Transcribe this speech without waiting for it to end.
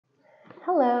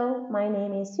Hello, my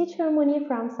name is Teacher Muni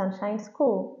from Sunshine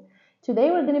School. Today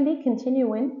we're going to be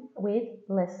continuing with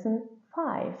Lesson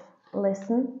 5.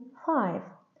 Lesson 5.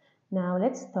 Now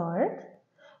let's start.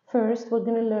 First, we're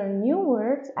going to learn new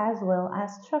words as well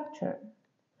as structure.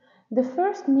 The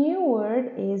first new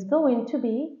word is going to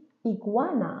be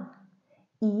iguana.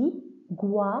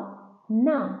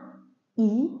 Iguana.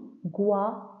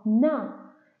 Iguana.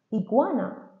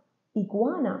 Iguana.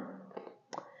 Iguana.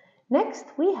 Next,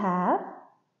 we have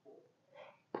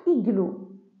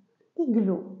igloo.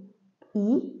 Igloo.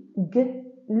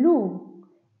 Igloo.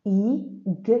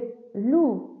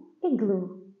 Igloo.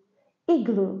 Igloo.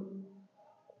 Igloo.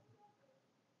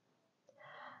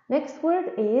 Next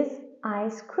word is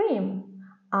ice cream.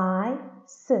 Ice-cream.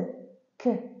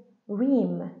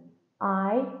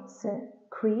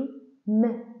 Ice-cream.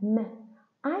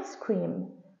 Ice cream.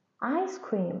 Ice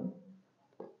cream.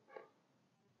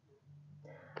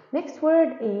 Next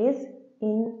word is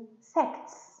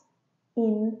insects.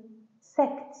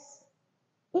 Insects.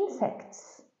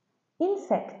 Insects.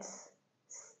 Insects.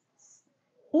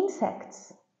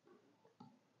 Insects.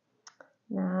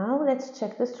 Now let's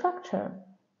check the structure.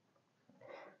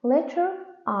 Letter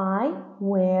I,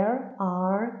 where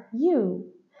are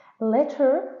you?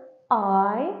 Letter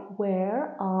I,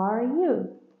 where are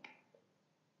you?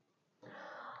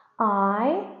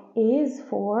 I is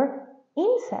for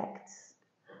insects.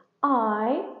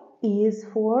 I is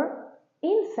for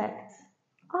insects.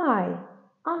 I,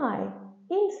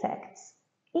 insects,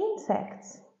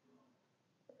 insects.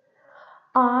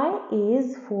 I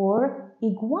is for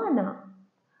iguana.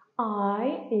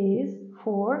 I is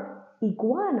for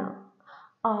iguana.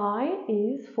 I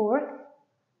is for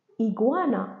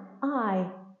iguana. I,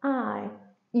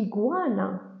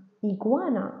 iguana,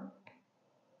 iguana.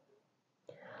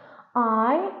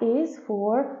 I is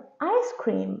for ice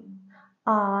cream.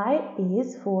 I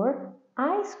is for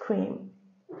ice cream.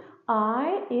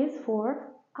 I is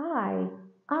for ice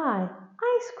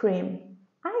cream,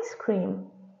 ice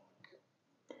cream.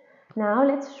 Now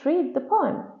let's read the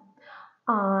poem.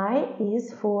 I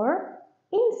is for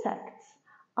insects.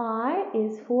 I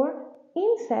is for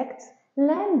insects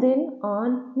landing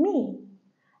on me.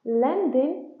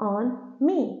 Landing on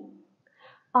me.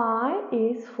 I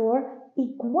is for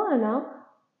iguana.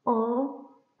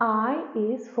 I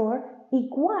is for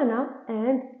iguana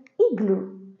and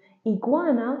igloo.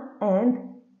 Iguana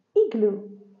and igloo.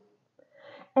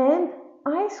 And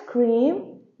ice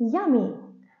cream, yummy.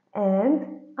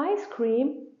 And ice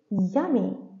cream,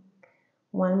 yummy.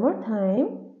 One more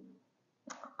time.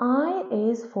 I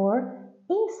is for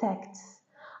insects.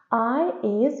 I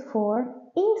is for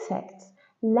insects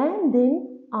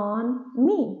landing on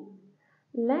me.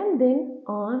 Landing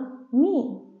on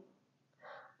me.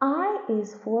 I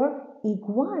is for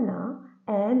iguana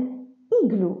and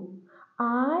igloo.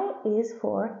 I is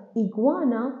for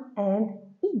iguana and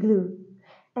igloo.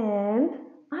 And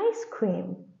ice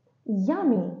cream,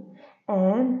 yummy.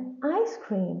 And ice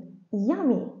cream,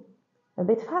 yummy. A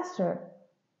bit faster.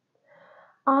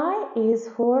 I is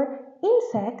for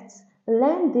insects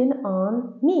landing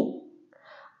on me.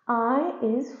 I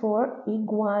is for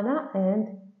iguana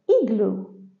and igloo.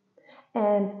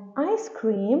 And ice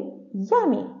cream,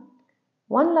 yummy.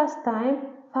 One last time,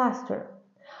 faster.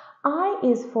 I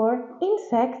is for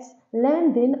insects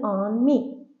landing on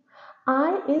me.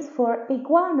 I is for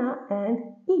iguana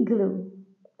and igloo.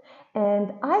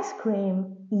 And ice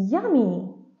cream, yummy.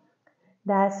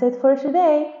 That's it for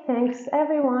today. Thanks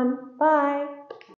everyone. Bye.